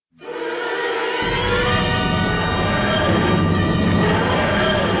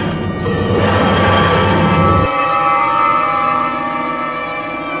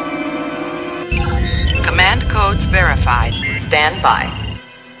stand by.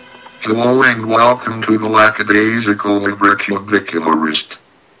 Hello and welcome to the Lackadaisical Librocubicularist.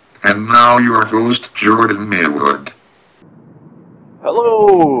 And now your host, Jordan Maywood.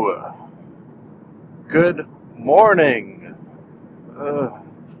 Hello! Good morning.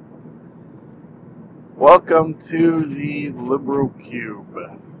 Welcome to the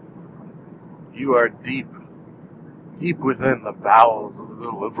LibroCube. You are deep within the bowels of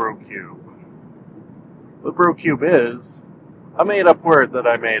the LibroCube. LibroCube is a made-up word that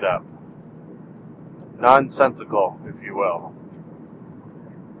I made up. Nonsensical, if you will.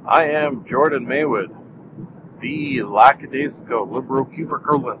 I am Jordan Maywood, the lackadaisical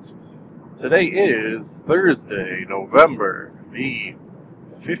LibroCubicalist. Today is Thursday, November the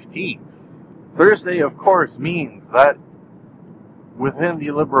 15th. Thursday, of course, means that within the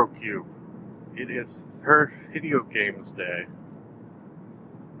LibroCube, it is Thur-Videogames-Day,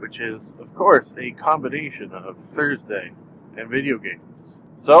 which is, of course, a combination of Thursday and video games.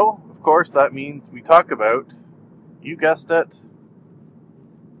 So, of course, that means we talk about, you guessed it,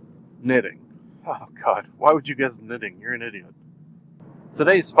 knitting. Oh, God, why would you guess knitting? You're an idiot.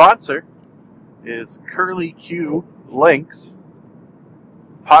 Today's sponsor is Curly Q Links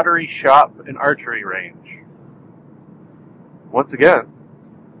Pottery Shop and Archery Range. Once again,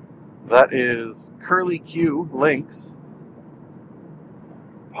 that is Curly Q Links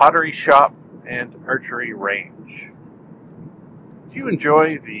Pottery Shop and Archery Range. Do you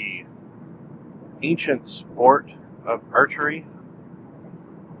enjoy the ancient sport of archery?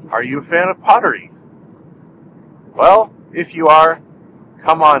 Are you a fan of pottery? Well, if you are,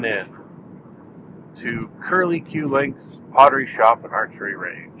 come on in to Curly Q Links Pottery Shop and Archery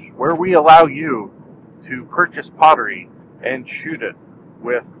Range, where we allow you to purchase pottery and shoot it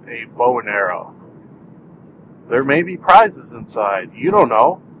with a bow and arrow. There may be prizes inside. You don't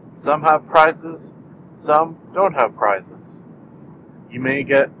know. Some have prizes, some don't have prizes. You may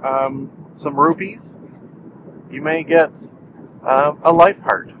get some rupees. You may get a life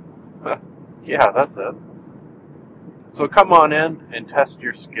heart. Yeah, that's it. So come on in and test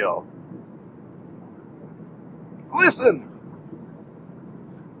your skill. Listen!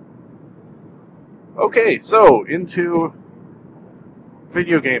 Okay, so into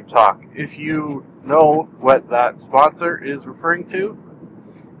video game talk. If you know what that sponsor is referring to,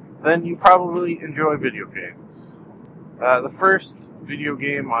 then you probably enjoy video games. The first video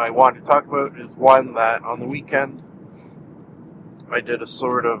game I want to talk about is one that on the weekend I did a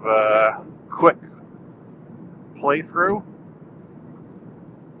sort of quick playthrough.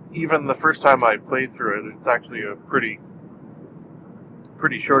 Even the first time I played through it, it's actually a pretty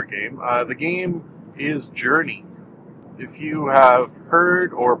short game. The game is Journey. If you have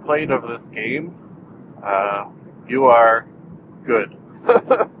heard or played of this game, you are good.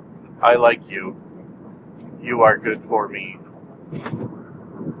 I like you. You are good for me.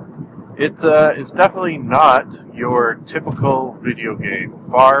 It's definitely not your typical video game.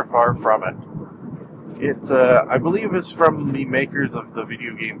 Far, far from it. It, I believe, is from the makers of the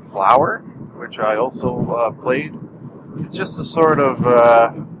video game Flower, which I also played. It's just a sort of,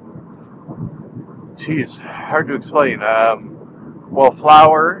 hard to explain. Well,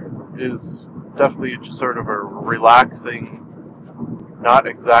 Flower is definitely just sort of a relaxing, not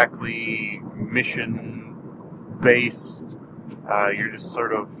exactly mission-based. You're just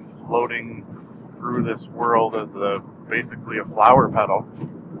sort of floating through this world as basically a flower petal.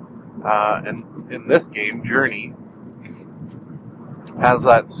 And in this game, Journey has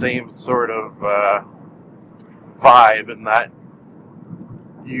that same sort of vibe in that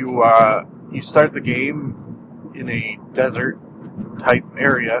you start the game in a desert type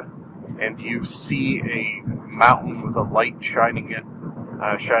area, and you see a mountain with a light shining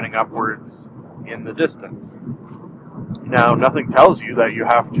upwards in the distance. Now, nothing tells you that you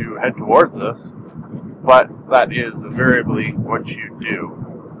have to head towards this, but that is invariably what you do.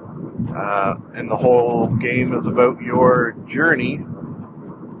 And the whole game is about your journey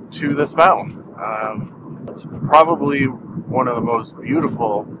to this mountain. It's probably one of the most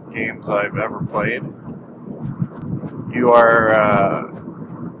beautiful games I've ever played. You are...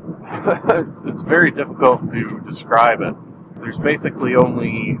 it's very difficult to describe it. There's basically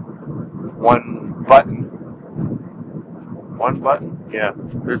only one button. One button? Yeah.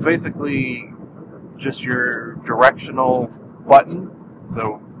 There's basically just your directional button,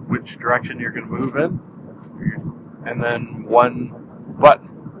 so which direction you're going to move in, and then one button.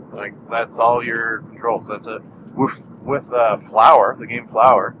 Like, that's all your controls. That's it. With Flower, the game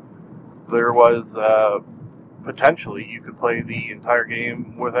Flower, there was potentially you could play the entire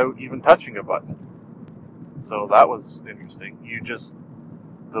game without even touching a button. So that was interesting.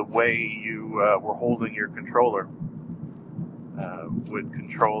 The way you were holding your controller would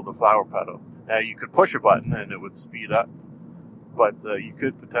control the flower petal. Now, you could push a button and it would speed up, but you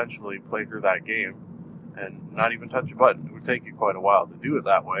could potentially play through that game and not even touch a button. It would take you quite a while to do it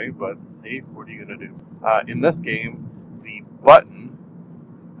that way, but hey, what are you going to do? In this game, the button,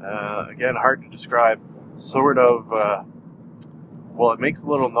 again, hard to describe, sort of, well, it makes a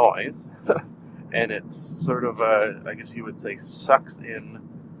little noise, and it's sort of, I guess you would say, sucks in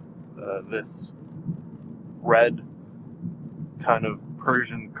this red kind of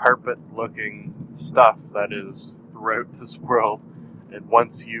Persian carpet looking stuff that is throughout this world. And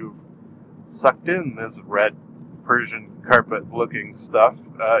once you've sucked in this red Persian carpet looking stuff,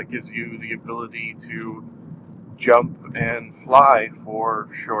 it gives you the ability to jump and fly for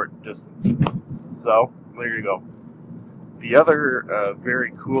short distances. So there you go. The other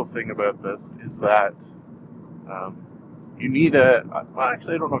very cool thing about this is that you need well,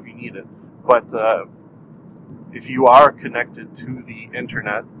 actually I don't know if you need it, but if you are connected to the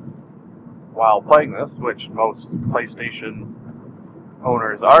internet while playing this, which most PlayStation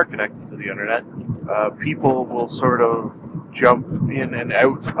owners are connected to the internet, people will sort of jump in and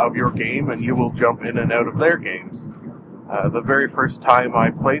out of your game, and you will jump in and out of their games. The very first time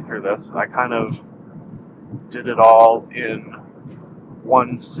I played through this, I kind of did it all in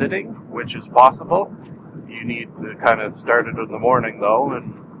one sitting, which is possible. You need to kind of start it in the morning, though,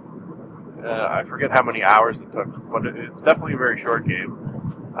 and I forget how many hours it took, but it's definitely a very short game.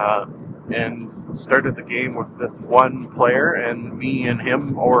 And started the game with this one player, and me and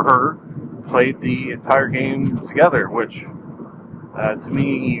him or her played the entire game together, which to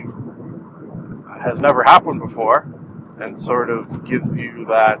me has never happened before, and sort of gives you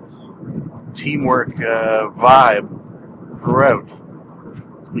that teamwork vibe throughout.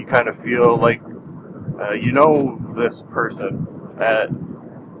 You kind of feel like you know this person.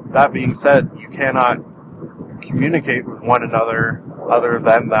 That being said, you cannot communicate with one another other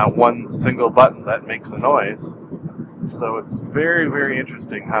than that one single button that makes a noise. So it's very, very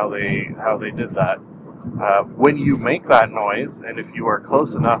interesting how they did that. When you make that noise, and if you are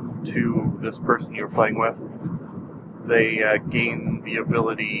close enough to this person you're playing with, they gain the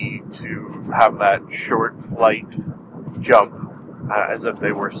ability to have that short flight jump, as if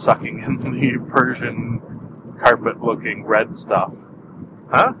they were sucking in the Persian carpet-looking red stuff.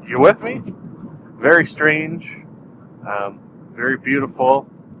 Huh? You with me? Very strange, very beautiful,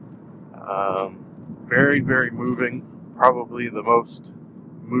 very, very moving. Probably the most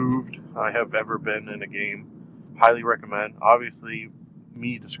moved I have ever been in a game. Highly recommend. Obviously,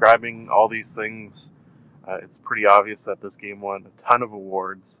 me describing all these things, it's pretty obvious that this game won a ton of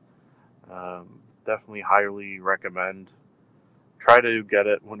awards. Definitely highly recommend. Try to get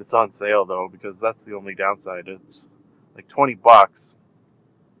it when it's on sale, though, because that's the only downside. It's like $20,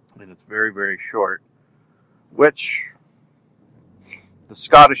 and it's very, very short, which the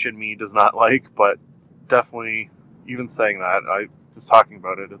Scottish in me does not like, but definitely, even saying that, just talking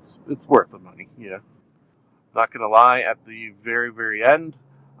about it, it's worth the money, yeah. Not gonna lie, at the very, very end,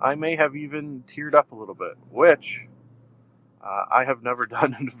 I may have even teared up a little bit, which I have never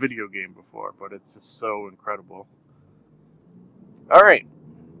done in a video game before, but it's just so incredible. Alright,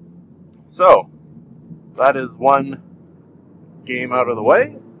 so, that is one game out of the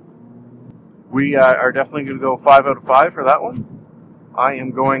way. We are definitely going to go 5 out of 5 for that one. I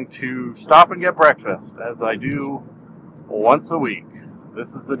am going to stop and get breakfast, as I do once a week.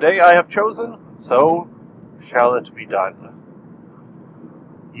 This is the day I have chosen, so shall it be done.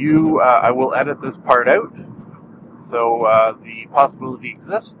 I will edit this part out, so the possibility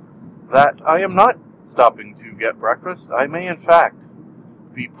exists that I am not stopping to get breakfast. I may, in fact,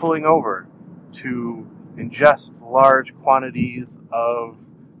 be pulling over to ingest large quantities of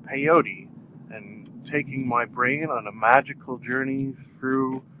peyote and taking my brain on a magical journey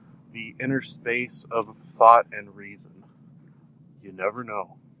through the inner space of thought and reason. You never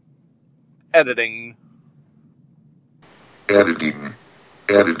know. Editing. Editing.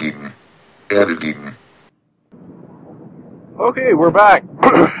 Okay, we're back.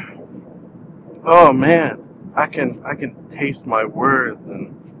 Oh man, I can taste my words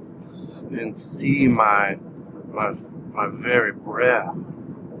and see my very breath.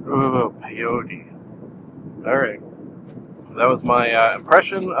 Oh, peyote. Alright. That was my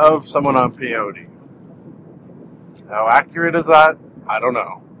impression of someone on peyote. How accurate is that? I don't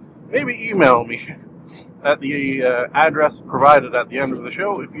know. Maybe email me at the address provided at the end of the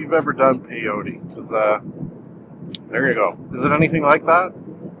show if you've ever done peyote. Because, there you go. Is it anything like that?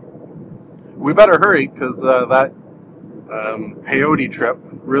 We better hurry, because that peyote trip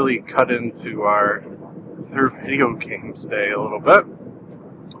really cut into our Thur-Videogames-Day a little bit.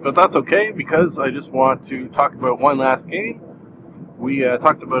 But that's okay, because I just want to talk about one last game, We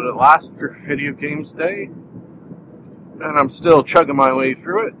talked about it last Thur-Videogames-Day, and I'm still chugging my way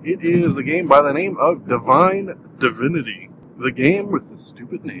through it. It is a game by the name of Divinity, the game with the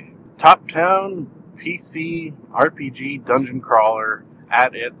stupid name. Top-down PC RPG dungeon crawler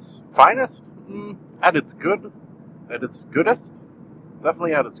at its finest, at its goodest.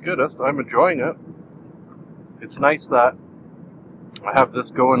 Definitely at its goodest. I'm enjoying it. It's nice that I have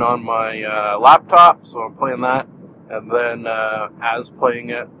this going on my laptop, so I'm playing that, and then as playing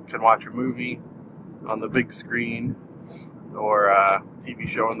it, can watch a movie on the big screen or a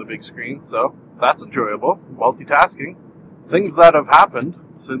TV show on the big screen, so that's enjoyable. Multitasking. Things that have happened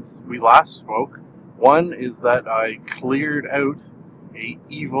since we last spoke. One is that I cleared out a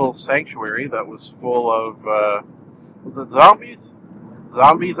evil sanctuary that was full of, was it zombies?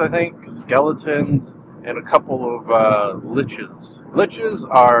 Zombies, I think, skeletons, and a couple of liches. Liches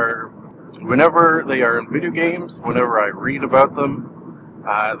are, whenever they are in video games, whenever I read about them,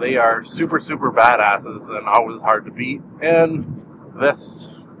 they are super, super badasses and always hard to beat. And this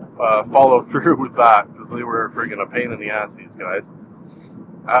followed through with that, because they were friggin' a pain in the ass, these guys.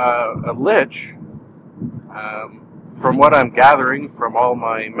 A lich, from what I'm gathering from all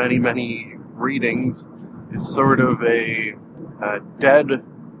my many, many readings, is sort of a dead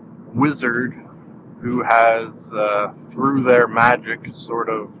wizard who has, through their magic, sort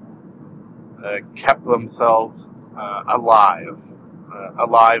of kept themselves alive.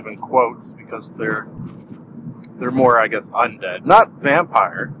 Alive in quotes, because they're more, I guess, undead. Not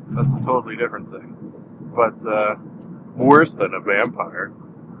vampire, that's a totally different thing. But worse than a vampire.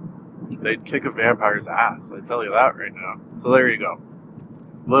 They'd kick a vampire's ass, I tell you that right now. So there you go.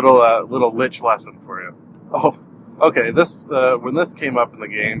 Little lich lesson for you. Oh, okay, this when this came up in the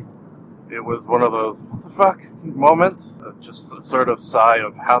game, it was one of those, what the fuck, moments. Just a sort of sigh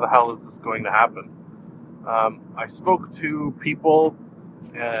of, how the hell is this going to happen? I spoke to people,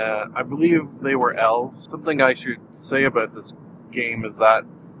 I believe they were elves. Something I should say about this game is that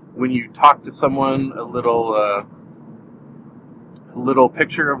when you talk to someone, a little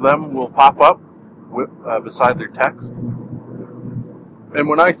picture of them will pop up beside their text. And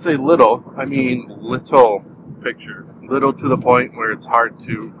when I say little, I mean little picture. Little to the point where it's hard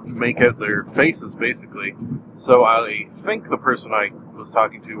to make out their faces, basically. So I think the person I was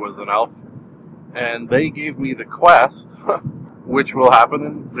talking to was an elf, and they gave me the quest, which will happen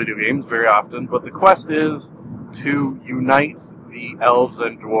in video games very often, but the quest is to unite the elves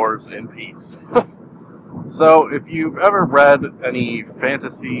and dwarves in peace. So if you've ever read any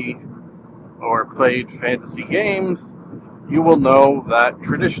fantasy or played fantasy games, you will know that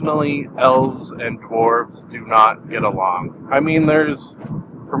traditionally elves and dwarves do not get along. I mean, there's,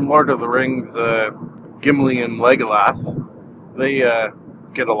 from Lord of the Rings, Gimli and Legolas, they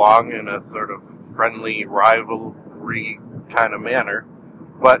get along in a sort of friendly rivalry kind of manner,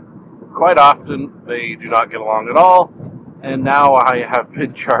 but quite often they do not get along at all, and now I have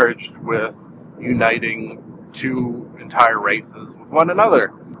been charged with uniting two entire races with one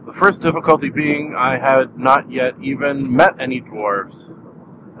another. The first difficulty being I had not yet even met any dwarves.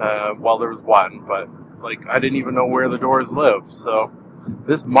 Well, there was one, but I didn't even know where the dwarves lived. So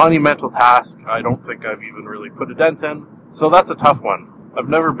this monumental task, I don't think I've even really put a dent in. So that's a tough one. I've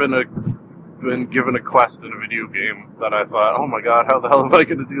never been given a quest in a video game that I thought, oh my god, how the hell am I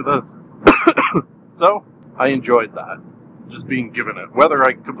going to do this? So I enjoyed that, just being given it. Whether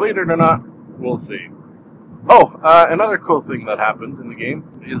I complete it or not, we'll see. Oh, another cool thing that happened in the game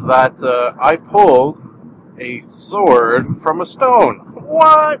is that I pulled a sword from a stone.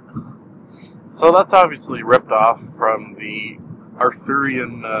 What? So that's obviously ripped off from the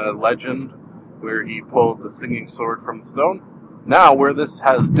Arthurian legend where he pulled the singing sword from the stone. Now, where this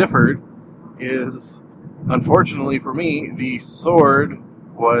has differed is, unfortunately for me, the sword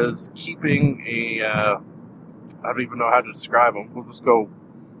was keeping a, I don't even know how to describe him. We'll just go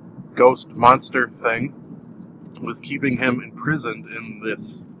ghost monster thing. Was keeping him imprisoned in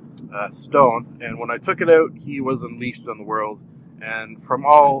this stone, and when I took it out, he was unleashed on the world, and from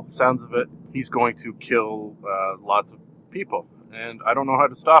all sounds of it, he's going to kill lots of people, and I don't know how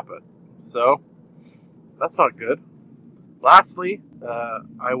to stop it, so that's not good. Lastly,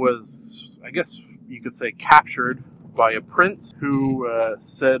 I was, I guess you could say, captured by a prince who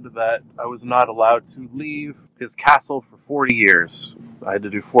said that I was not allowed to leave his castle for 40 years. I had to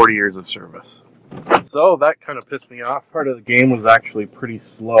do 40 years of service. So that kind of pissed me off. Part of the game was actually pretty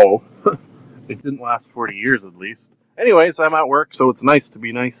slow. It didn't last 40 years at least. Anyways, I'm at work, so it's nice to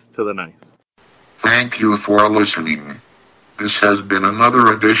be nice to the nice. Thank you for listening. This has been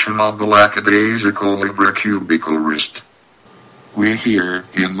another edition of the Lackadaisical Librocubicularist. We here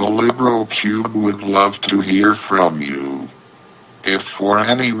in the Libro Cube would love to hear from you. If for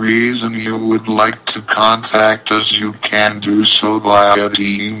any reason you would like to contact us, you can do so via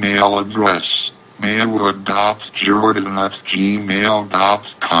the email address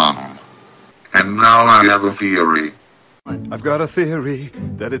maywood.jordan@gmail.com. And now I have a theory. I've got a theory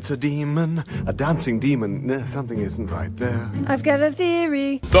that it's a demon, a dancing demon. No, something isn't right there. I've got a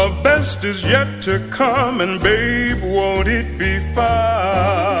theory. The best is yet to come, and babe, won't it be fine?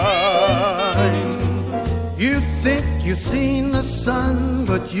 You think you've seen the sun,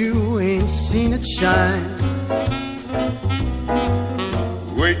 but you ain't seen it shine.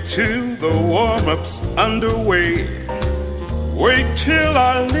 Wait till the warm-up's underway. Wait till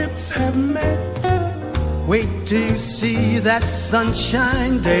our lips have met. Wait till you see that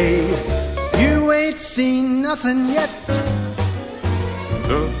sunshine day. You ain't seen nothing yet.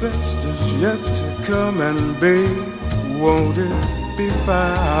 The best is yet to come, and babe, won't it be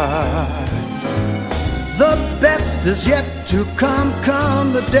fine? The best is yet to come,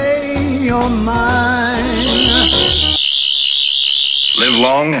 come the day you're mine. Live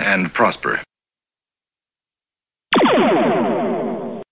long and prosper.